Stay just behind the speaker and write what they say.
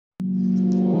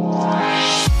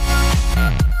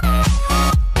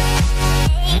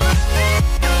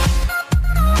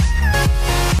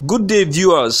Good day,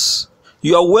 viewers.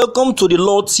 You are welcome to the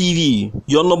Law TV,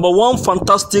 your #1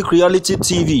 fantastic reality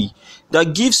TV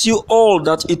that gives you all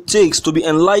that it takes to be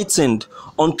enlightened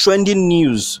on trending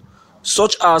news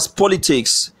such as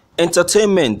politics,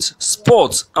 entertainment,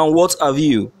 sports, and what have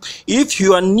you. If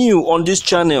you are new on this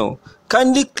channel,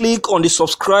 kindly click on the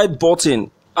subscribe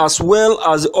button as well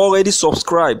as already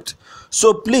subscribed.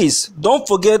 So please don't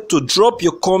forget to drop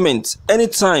your comments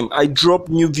anytime I drop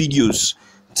new videos.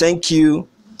 Thank you.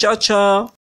 Ciao,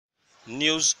 ciao.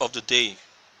 News of the day.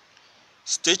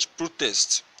 Stage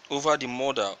protest over the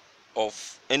murder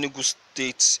of Enugu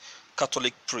State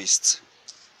Catholic priest.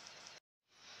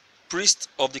 Priests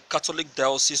of the Catholic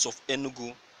Diocese of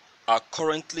Enugu are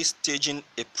currently staging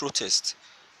a protest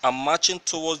and marching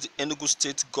towards the Enugu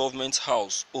State Government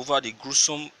House over the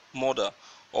gruesome murder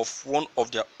of one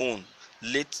of their own,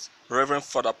 late Reverend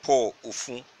Father Paul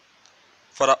Ofu.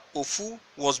 Father Ofu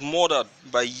was murdered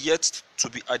by yet to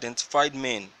be identified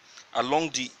men along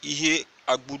the Ihe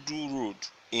Agbudu Road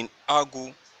in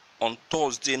Agu on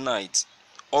Thursday night,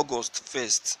 August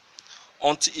 1st.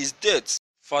 Until his death,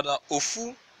 Father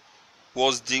Ofu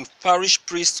was the parish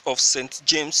priest of St.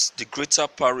 James the Greater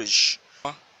Parish.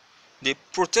 The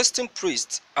protesting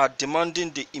priests are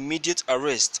demanding the immediate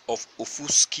arrest of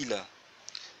Ofu's killer.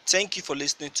 Thank you for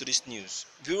listening to this news.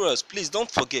 Viewers, please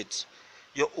don't forget,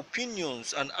 your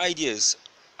opinions and ideas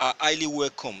are highly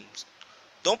welcomed.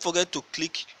 Don't forget to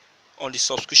click on the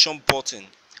subscription button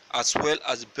as well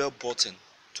as the bell button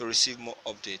to receive more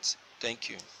updates. Thank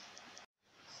you.